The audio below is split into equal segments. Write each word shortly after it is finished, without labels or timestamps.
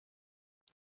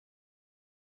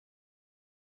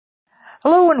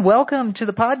Hello and welcome to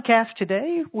the podcast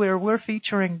today where we're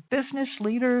featuring business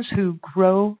leaders who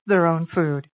grow their own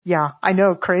food. Yeah, I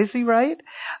know, crazy, right?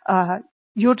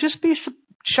 You'll just be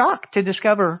shocked to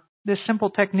discover this simple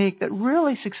technique that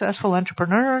really successful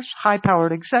entrepreneurs,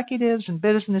 high-powered executives, and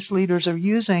business leaders are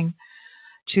using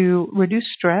to reduce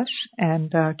stress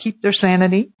and keep their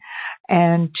sanity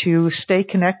and to stay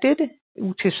connected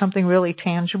to something really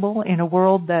tangible in a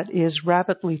world that is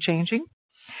rapidly changing.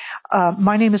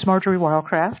 My name is Marjory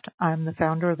Wildcraft. I'm the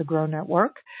founder of the Grow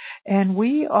Network, and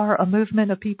we are a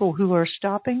movement of people who are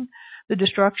stopping the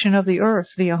destruction of the earth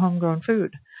via homegrown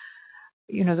food.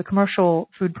 You know, the commercial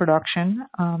food production,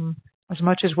 as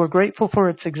much as we're grateful for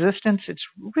its existence, it's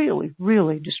really,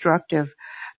 really destructive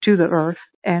to the earth.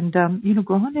 And,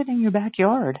 growing it in your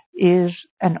backyard is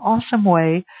an awesome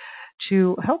way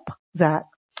to help that.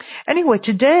 Anyway,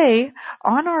 today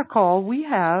on our call, we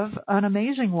have an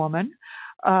amazing woman,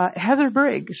 Heather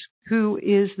Briggs, who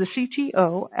is the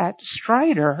CTO at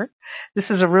Strider. This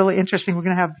is a really interesting, we're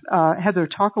going to have Heather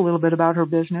talk a little bit about her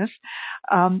business,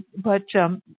 but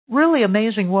really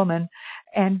amazing woman.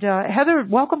 And Heather,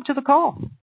 welcome to the call.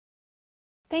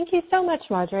 Thank you so much,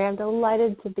 Marjorie. I'm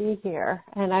delighted to be here,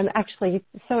 and I'm actually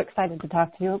so excited to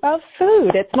talk to you about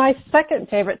food. It's my second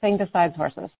favorite thing besides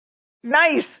horses.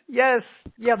 Nice. Yes.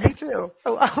 Yeah, me too.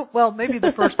 Well, maybe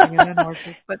the first thing and then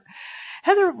horses, but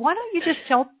Heather, why don't you just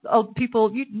tell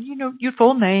people, your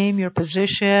full name, your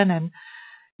position, and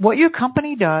what your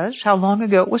company does, how long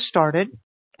ago it was started,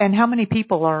 and how many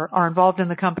people are involved in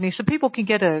the company, so people can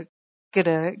get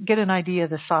an idea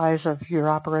of the size of your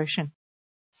operation.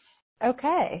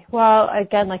 Okay. Well,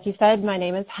 again, like you said, my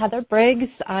name is Heather Briggs.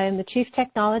 I am the Chief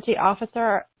Technology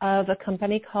Officer of a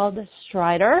company called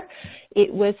Strider.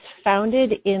 It was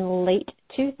founded in late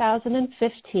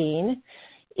 2015.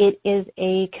 It is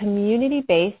a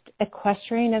community-based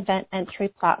equestrian event entry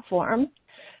platform,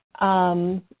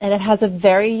 and it has a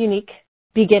very unique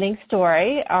beginning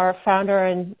story. Our founder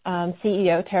and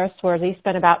CEO, Tara Swarzy,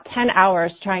 spent about 10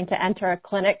 hours trying to enter a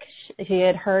clinic she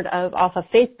had heard of off a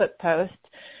Facebook post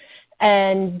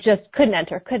and just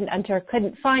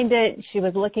couldn't find it. She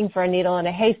was looking for a needle in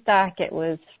a haystack. It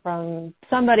was from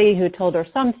somebody who told her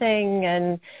something,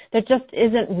 and there just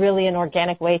isn't really an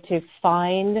organic way to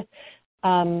find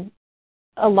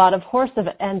a lot of horse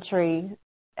entry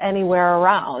anywhere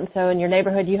around. So in your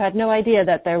neighborhood, you had no idea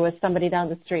that there was somebody down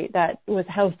the street that was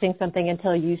hosting something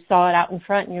until you saw it out in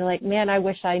front, and you're like, man, I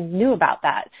wish I knew about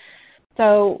that.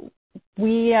 So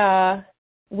we have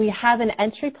an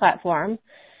entry platform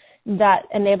that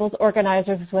enables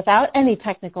organizers without any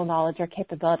technical knowledge or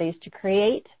capabilities to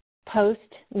create, post,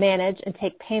 manage, and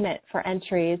take payment for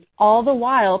entries, all the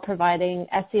while providing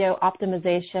SEO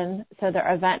optimization so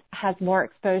their event has more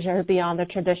exposure beyond the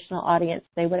traditional audience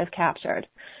they would have captured.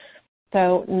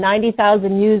 So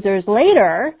 90,000 users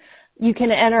later, you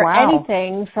can enter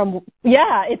anything from,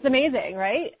 it's amazing,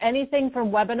 right? Anything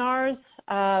from webinars.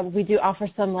 We do offer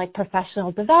some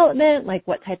professional development, like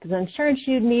what type of insurance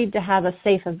you'd need to have a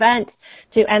safe event,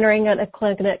 to entering at a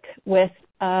clinic with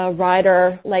a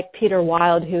rider like Peter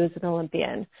Wild, who's an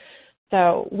Olympian.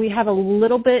 So we have a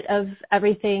little bit of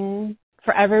everything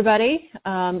for everybody.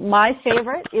 My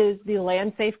favorite is the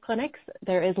land safe clinics.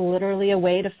 There is literally a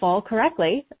way to fall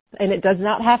correctly, and it does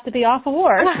not have to be off a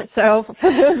horse. So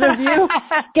for those of you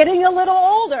getting a little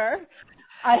older,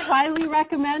 I highly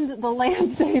recommend the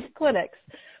land safe clinics.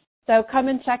 So come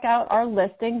and check out our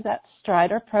listings at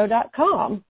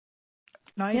striderpro.com.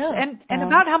 Nice. Yeah. And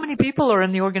about how many people are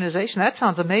in the organization? That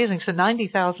sounds amazing. So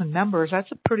 90,000 members, that's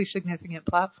a pretty significant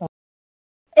platform.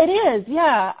 It is,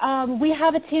 yeah. We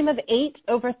have a team of 8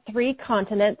 over 3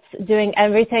 continents doing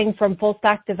everything from full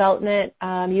stack development,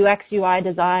 UX, UI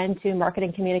design to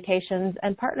marketing communications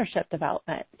and partnership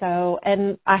development. So,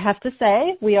 and I have to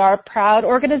say, we are a proud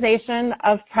organization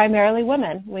of primarily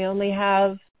women. We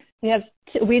now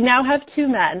have 2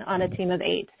 men on a team of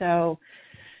 8. So,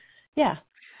 yeah.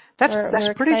 That's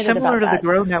pretty similar to the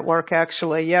Grow Network,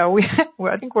 actually. Yeah,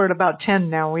 I think we're at about 10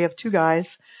 now. We have 2 guys.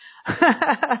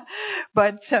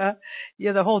 But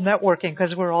the whole networking,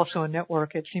 because we're also a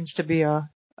network, it seems to be a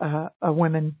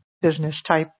women business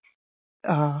type,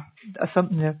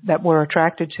 something that we're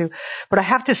attracted to. But I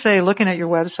have to say, looking at your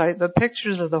website, the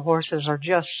pictures of the horses are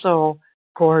just so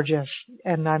gorgeous,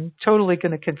 and I'm totally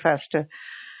going to confess to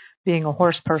being a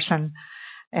horse person,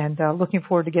 and looking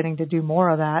forward to getting to do more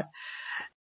of that.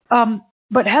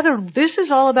 But Heather, this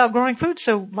is all about growing food.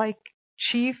 So like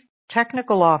Chief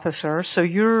Technical Officer, so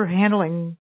you're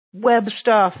handling web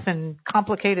stuff and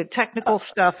complicated technical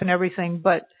stuff and everything,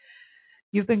 but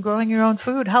you've been growing your own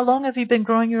food. How long have you been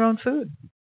growing your own food?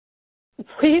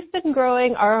 We've been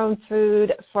growing our own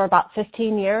food for about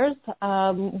 15 years.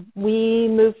 We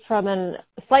moved from a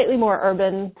slightly more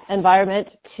urban environment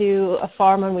to a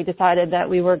farm when we decided that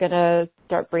we were going to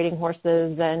start breeding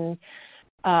horses and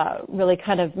really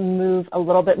kind of move a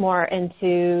little bit more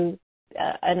into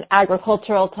an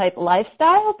agricultural type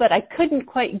lifestyle, but I couldn't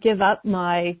quite give up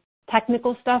my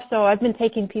technical stuff, so I've been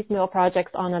taking piecemeal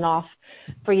projects on and off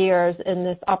for years, and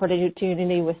this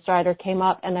opportunity with Strider came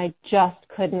up, and I just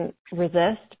couldn't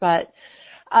resist. But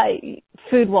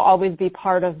food will always be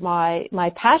part of my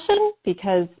passion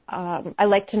because I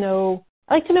like to know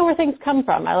where things come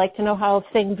from. I like to know how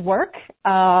things work.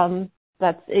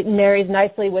 It marries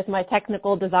nicely with my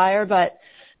technical desire, but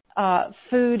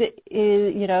food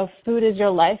is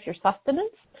your life, your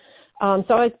sustenance.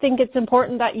 So I think it's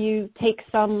important that you take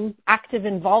some active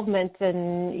involvement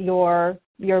in your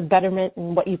betterment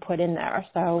and what you put in there.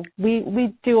 So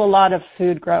we do a lot of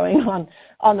food growing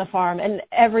on the farm, and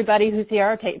everybody who's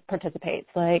here participates.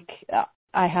 Like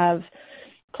I have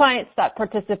clients that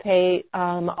participate,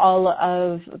 all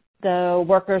of the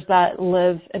workers that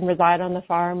live and reside on the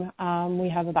farm. We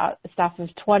have about a staff of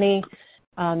 20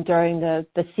 during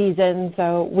the season,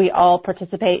 so we all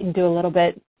participate and do a little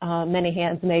bit. Many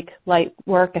hands make light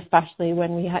work, especially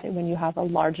when you have a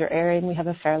larger area, and we have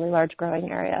a fairly large growing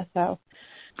area. So,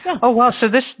 yeah. Oh wow! So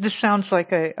this sounds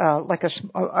like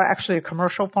actually a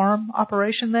commercial farm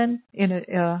operation then. We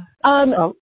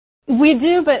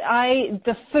do, but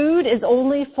the food is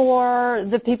only for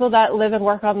the people that live and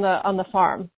work on the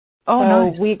farm. Oh, so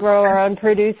nice. We grow our own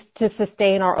produce to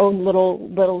sustain our own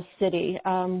little city.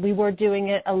 We were doing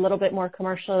it a little bit more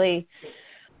commercially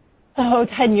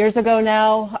 10 years ago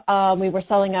now. We were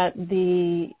selling at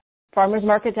the farmers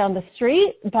market down the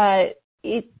street, but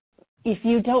if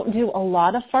you don't do a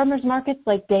lot of farmers markets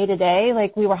like day to day,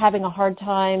 like we were having a hard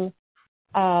time.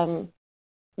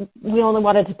 We only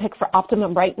wanted to pick for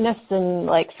optimum ripeness and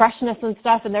like freshness and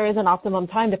stuff, and there is an optimum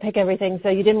time to pick everything, so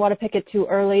you didn't want to pick it too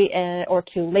early or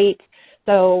too late.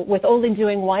 So with only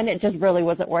doing one, it just really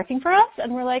wasn't working for us,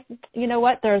 and we're like, you know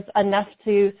what, there's enough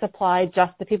to supply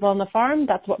just the people on the farm.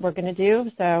 That's what we're going to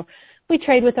do. So we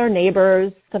trade with our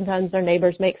neighbors. Sometimes our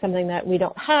neighbors make something that we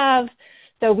don't have,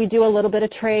 so we do a little bit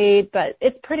of trade, but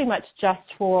it's pretty much just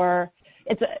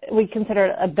we consider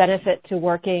it a benefit to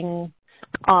working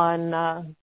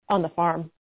on the farm.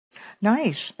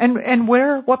 Nice. And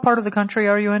what part of the country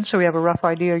are you in? So we have a rough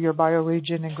idea of your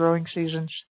bioregion and growing seasons.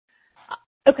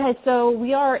 Okay, so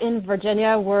we are in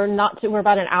Virginia. We're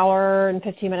about an hour and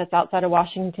 15 minutes outside of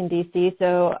Washington, D.C.,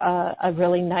 so a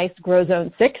really nice grow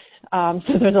zone 6. So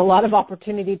there's a lot of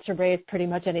opportunity to raise pretty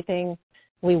much anything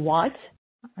we want.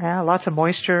 Yeah, lots of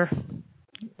moisture.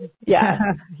 Yeah.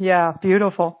 Yeah,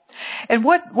 beautiful. And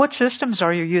what systems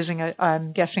are you using?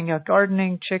 I'm guessing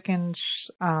gardening, chickens,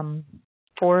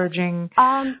 foraging.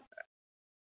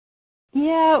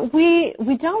 Yeah,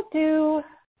 we don't do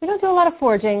a lot of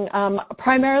foraging.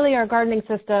 Primarily, our gardening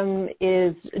system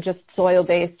is just soil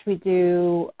based. We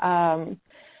do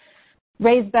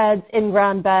raised beds,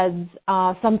 in-ground beds.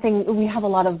 We have a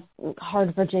lot of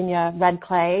hard Virginia red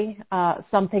clay.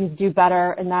 Some things do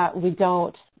better in that we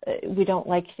don't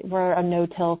we're a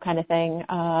no-till kind of thing.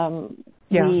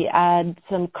 Yeah. We add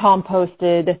some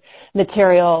composted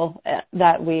material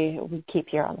that we keep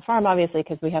here on the farm, obviously,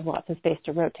 because we have lots of space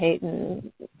to rotate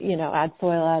and, add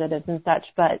soil additives and such.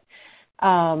 But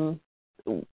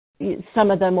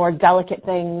some of the more delicate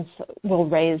things we'll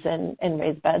raise in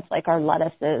raised beds, like our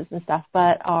lettuces and stuff.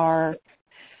 But our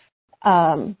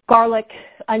garlic,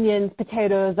 onions,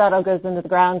 potatoes, that all goes into the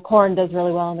ground. Corn does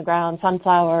really well in the ground.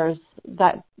 Sunflowers,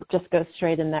 that just goes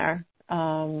straight in there.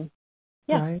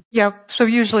 Yeah. Right. Yeah. So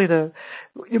usually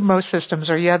most systems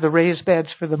you have the raised beds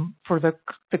for the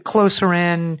closer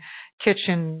in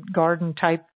kitchen garden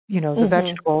type, the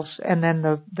vegetables, and then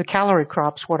the calorie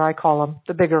crops, what I call them,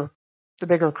 the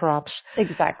bigger crops.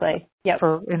 Exactly. Yep.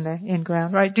 For in the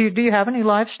in-ground, right? Do you have any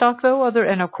livestock though?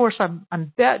 And of course I'm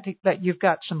bet that you've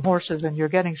got some horses and you're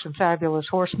getting some fabulous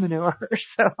horse manure.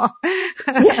 So.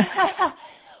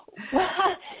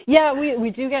 Yeah,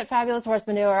 we do get fabulous horse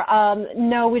manure.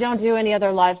 No, we don't do any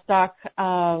other livestock.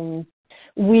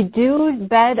 We do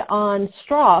bed on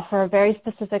straw for a very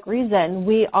specific reason.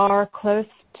 We are close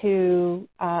to,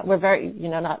 we're very,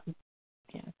 not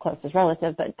close as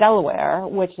relative, but Delaware,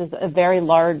 which is a very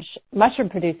large mushroom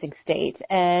producing state.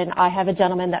 And I have a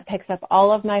gentleman that picks up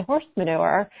all of my horse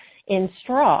manure in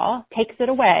straw, takes it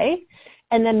away,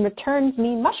 and then returns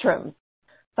me mushrooms.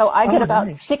 So I get about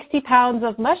 60 pounds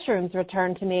of mushrooms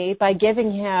returned to me by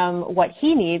giving him what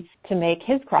he needs to make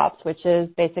his crops, which is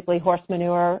basically horse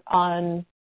manure on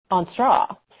straw.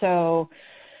 So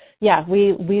yeah,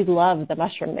 we love the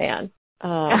Mushroom Man.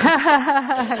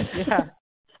 Yeah.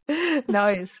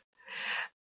 Nice.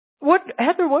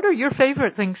 Heather, what are your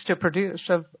favorite things to produce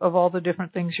of all the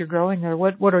different things you're growing there?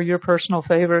 What are your personal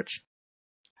favorites?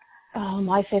 Oh,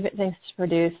 my favorite things to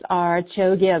produce are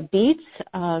Chogia beets,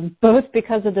 both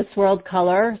because of the swirled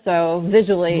color. So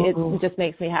visually, it just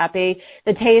makes me happy.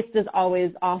 The taste is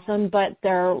always awesome, but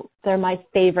they're my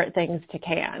favorite things to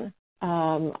can.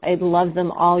 I love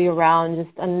them all year round.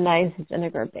 Just a nice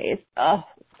vinegar base. Oh,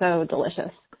 so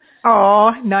delicious.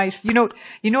 Oh, nice. You know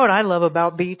what I love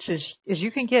about beets is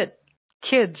you can get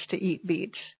kids to eat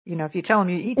beets. If you tell them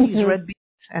you eat these red beets,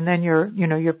 and then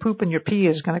your poop and your pee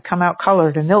is going to come out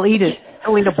colored, and they'll eat it.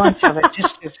 They'll eat a bunch of it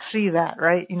just to see that,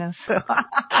 right? So.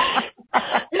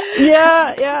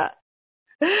 Yeah.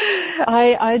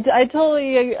 I totally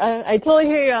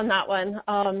hear you on that one.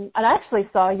 I actually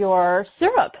saw your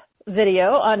syrup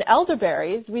video on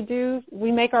elderberries.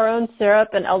 We make our own syrup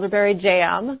and elderberry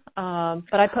jam,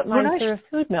 but I put mine through a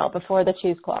food mill before the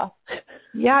cheesecloth.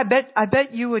 Yeah, I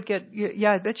bet you would get.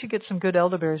 Yeah, I bet you get some good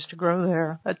elderberries to grow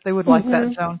there. They would like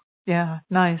that zone. Yeah,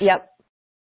 nice. Yep.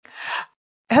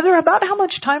 Heather, about how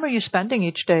much time are you spending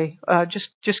each day?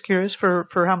 Just curious for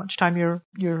how much time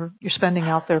you're spending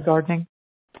out there gardening.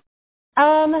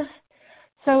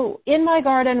 So in my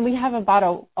garden, we have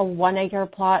about a 1 acre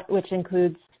plot, which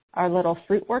includes our little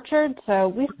fruit orchard. So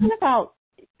we spend about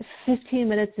 15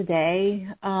 minutes a day.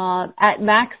 At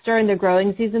max during the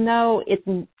growing season, though,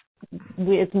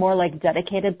 it's more like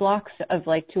dedicated blocks of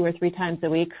like 2 or 3 times a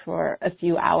week for a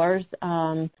few hours.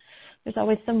 There's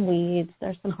always some weeds,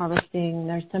 there's some harvesting,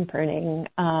 there's some pruning.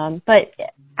 But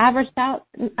averaged out,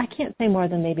 I can't say more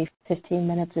than maybe 15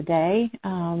 minutes a day.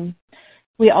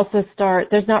 We also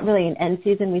there's not really an end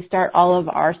season. We start all of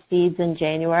our seeds in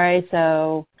January.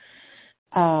 So,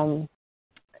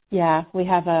 yeah, we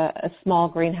have a small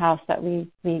greenhouse that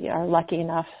we are lucky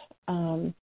enough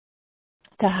to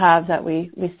have that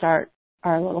we start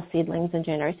our little seedlings in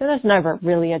January. So there's never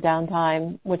really a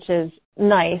downtime, which is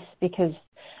nice because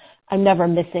I'm never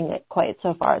missing it quite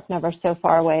so far. It's never so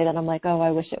far away that I'm like, oh,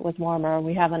 I wish it was warmer.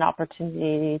 We have an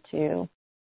opportunity to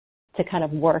kind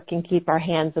of work and keep our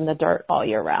hands in the dirt all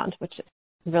year round, which is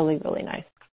really, really nice.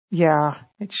 Yeah,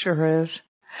 it sure is.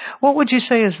 What would you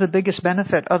say is the biggest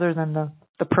benefit other than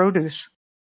the produce?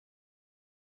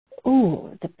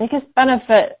 Ooh, the biggest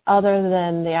benefit other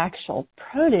than the actual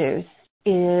produce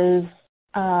is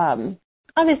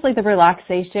obviously the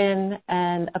relaxation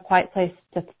and a quiet place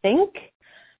to think.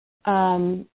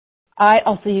 I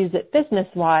also use it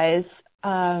business-wise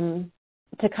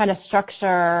to kind of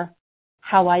structure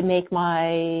how I make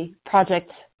my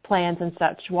project plans and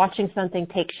such, watching something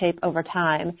take shape over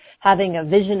time, having a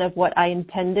vision of what I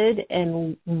intended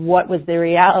and what was the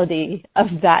reality of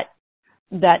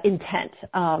that intent,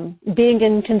 being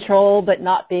in control but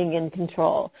not being in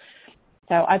control.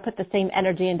 So I put the same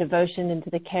energy and devotion into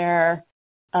the care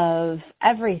of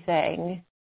everything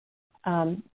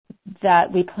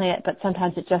that we plant, but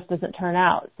sometimes it just doesn't turn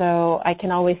out. So I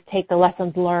can always take the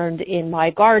lessons learned in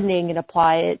my gardening and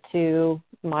apply it to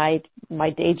my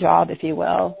day job, if you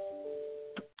will.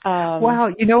 Wow,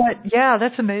 you know what? Yeah,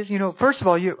 that's amazing. First of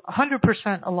all, you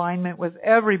 100% alignment with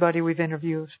everybody we've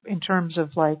interviewed in terms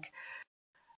of like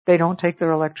they don't take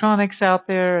their electronics out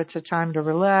there. It's a time to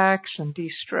relax and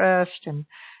de-stress and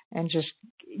just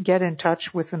get in touch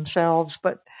with themselves.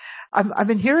 But I've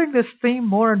been hearing this theme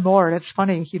more and more, and it's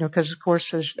funny, because of course,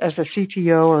 as a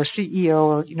CTO or CEO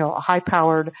or a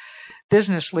high-powered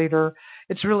business leader,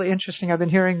 it's really interesting. I've been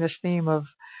hearing this theme of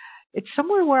it's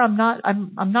somewhere where I'm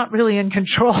not really in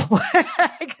control.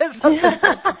 I guess I'm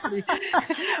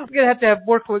gonna have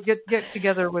work with get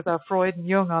together with Freud and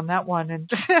Jung on that one and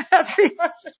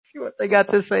see what they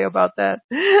got to say about that.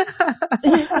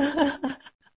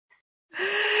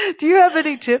 Do you have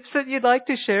any tips that you'd like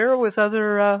to share with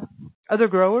other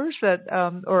growers that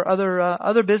or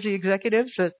other busy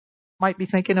executives that might be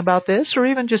thinking about this, or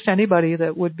even just anybody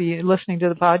that would be listening to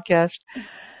the podcast?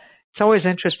 It's always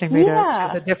interesting to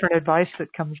hear the different advice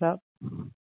that comes up.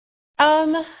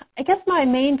 I guess my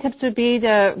main tips would be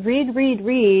to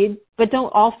read, but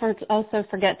don't also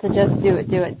forget to just do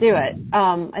it.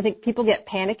 I think people get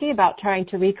panicky about trying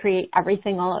to recreate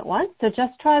everything all at once, so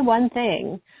just try one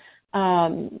thing.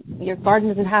 Your garden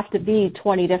doesn't have to be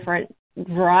 20 different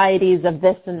varieties of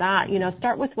this and that.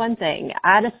 Start with one thing.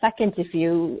 Add a second if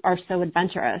you are so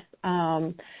adventurous.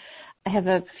 I have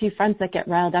a few friends that get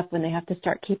riled up when they have to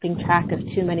start keeping track of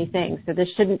too many things. So this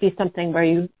shouldn't be something where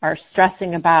you are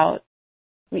stressing about,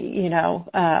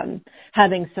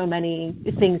 having so many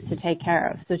things to take care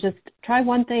of. So just try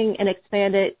one thing and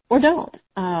expand it, or don't.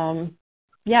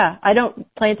 yeah, I don't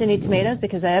plant any tomatoes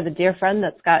because I have a dear friend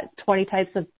that's got 20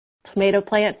 types of tomato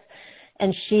plants,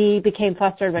 and she became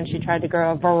flustered when she tried to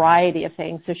grow a variety of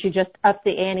things. So she just upped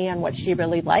the ante on what she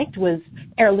really liked was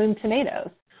heirloom tomatoes.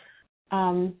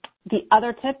 The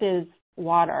other tip is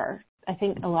water. I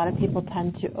think a lot of people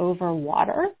tend to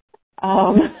overwater.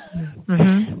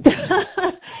 Mm-hmm.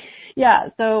 Yeah,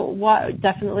 so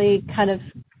definitely kind of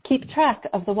keep track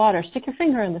of the water. Stick your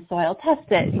finger in the soil, test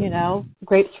it.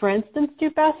 Grapes, for instance, do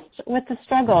best with the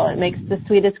struggle. It makes the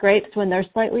sweetest grapes when they're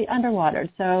slightly underwatered.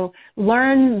 So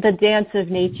learn the dance of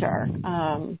nature.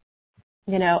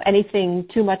 Anything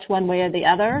too much one way or the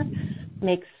other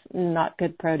makes not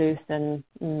good produce and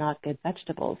not good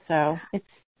vegetables. So it's,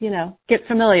 get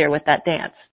familiar with that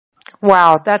dance.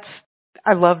 Wow,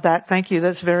 I love that. Thank you.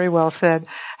 That's very well said.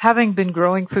 Having been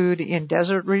growing food in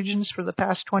desert regions for the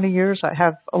past 20 years, I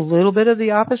have a little bit of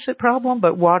the opposite problem,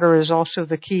 but water is also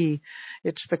the key.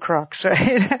 It's the crux,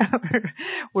 right?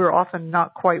 We're often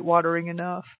not quite watering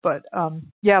enough, but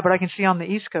but I can see on the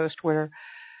East Coast where,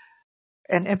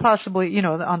 and possibly,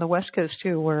 on the West Coast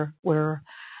too, where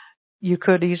you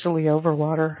could easily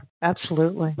overwater.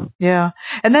 Absolutely. Yeah.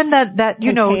 And then that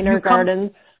container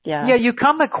gardens. Yeah, you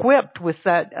come equipped with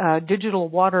that digital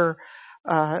water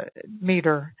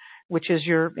meter, which is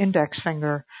your index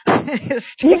finger.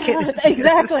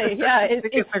 Exactly. Yeah, it's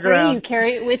free. You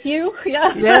carry it with you.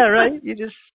 Yeah. Yeah, right. You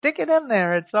just stick it in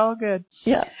there. It's all good.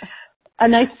 Yeah. A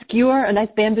nice skewer, a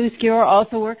nice bamboo skewer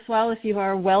also works well if you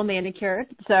are well manicured.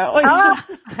 So. Oh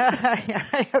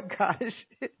gosh.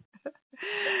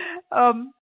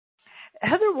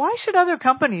 Heather, why should other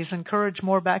companies encourage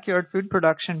more backyard food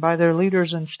production by their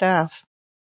leaders and staff?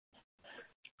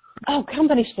 Oh,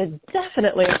 companies should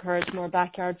definitely encourage more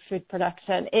backyard food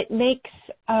production. It makes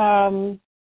for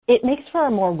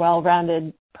a more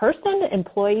well-rounded person,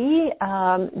 employee.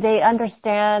 They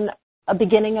understand a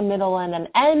beginning, a middle, and an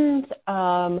end,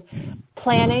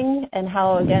 planning, and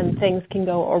how, again, things can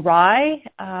go awry.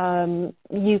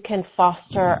 You can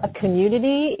foster a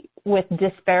community with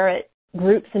disparate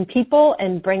groups and people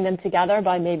and bring them together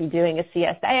by maybe doing a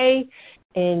CSA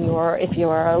if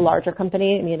you're a larger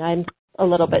company. I mean, I'm a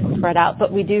little bit spread out,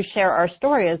 but we do share our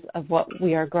stories of what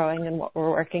we are growing and what we're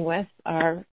working with.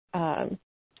 Our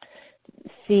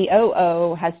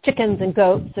COO has chickens and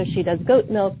goats, so she does goat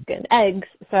milk and eggs.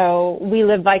 So we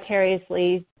live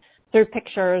vicariously through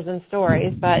pictures and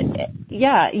stories. But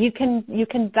yeah, you can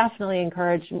definitely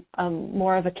encourage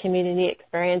more of a community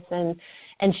experience and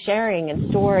sharing and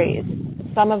stories.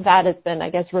 Some of that has been, I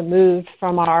guess, removed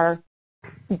from our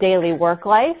daily work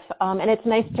life, and it's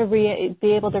nice to be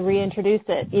able to reintroduce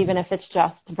it, even if it's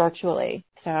just virtually.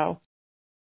 So,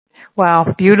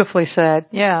 wow, beautifully said.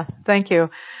 Yeah, thank you.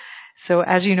 So,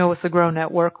 as you know, with the Grow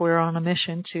Network, we're on a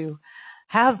mission to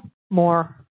have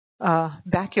more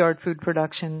backyard food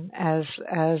production as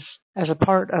a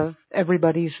part of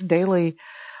everybody's daily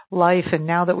life. And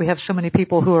now that we have so many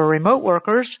people who are remote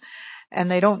workers, and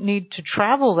they don't need to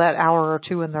travel that hour or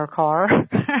two in their car,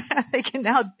 they can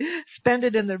now spend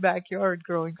it in their backyard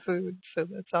growing food. So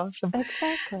that's awesome.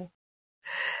 Exactly.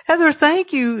 Heather,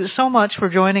 thank you so much for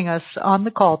joining us on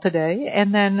the call today.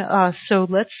 And then, so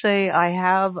let's say I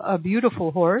have a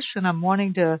beautiful horse and I'm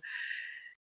wanting to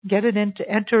get it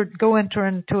enter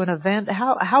into an event.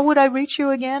 How would I reach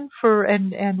you again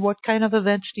and what kind of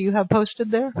events do you have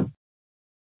posted there?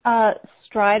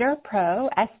 Strider Pro,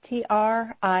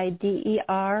 STRIDER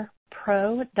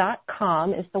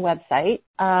Pro.com is the website.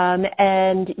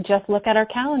 And just look at our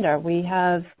calendar. We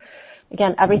have,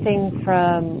 again, everything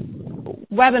from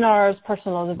webinars,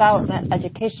 personal development,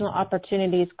 educational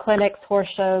opportunities, clinics, horse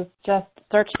shows. Just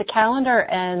search the calendar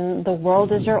and the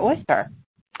world is your oyster.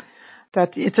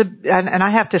 And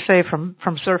I have to say from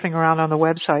surfing around on the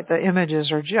website, the images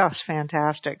are just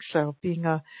fantastic. So being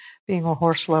a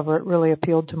horse lover, it really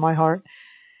appealed to my heart.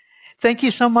 Thank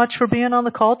you so much for being on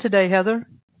the call today, Heather.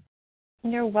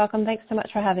 You're welcome. Thanks so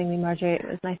much for having me, Marjorie. It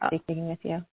was nice speaking with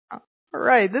you. All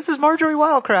right. This is Marjory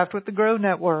Wildcraft with the Grow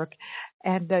Network,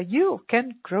 and you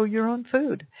can grow your own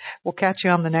food. We'll catch you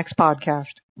on the next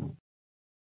podcast.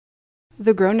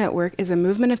 The Grow Network is a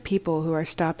movement of people who are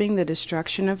stopping the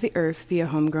destruction of the earth via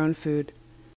homegrown food.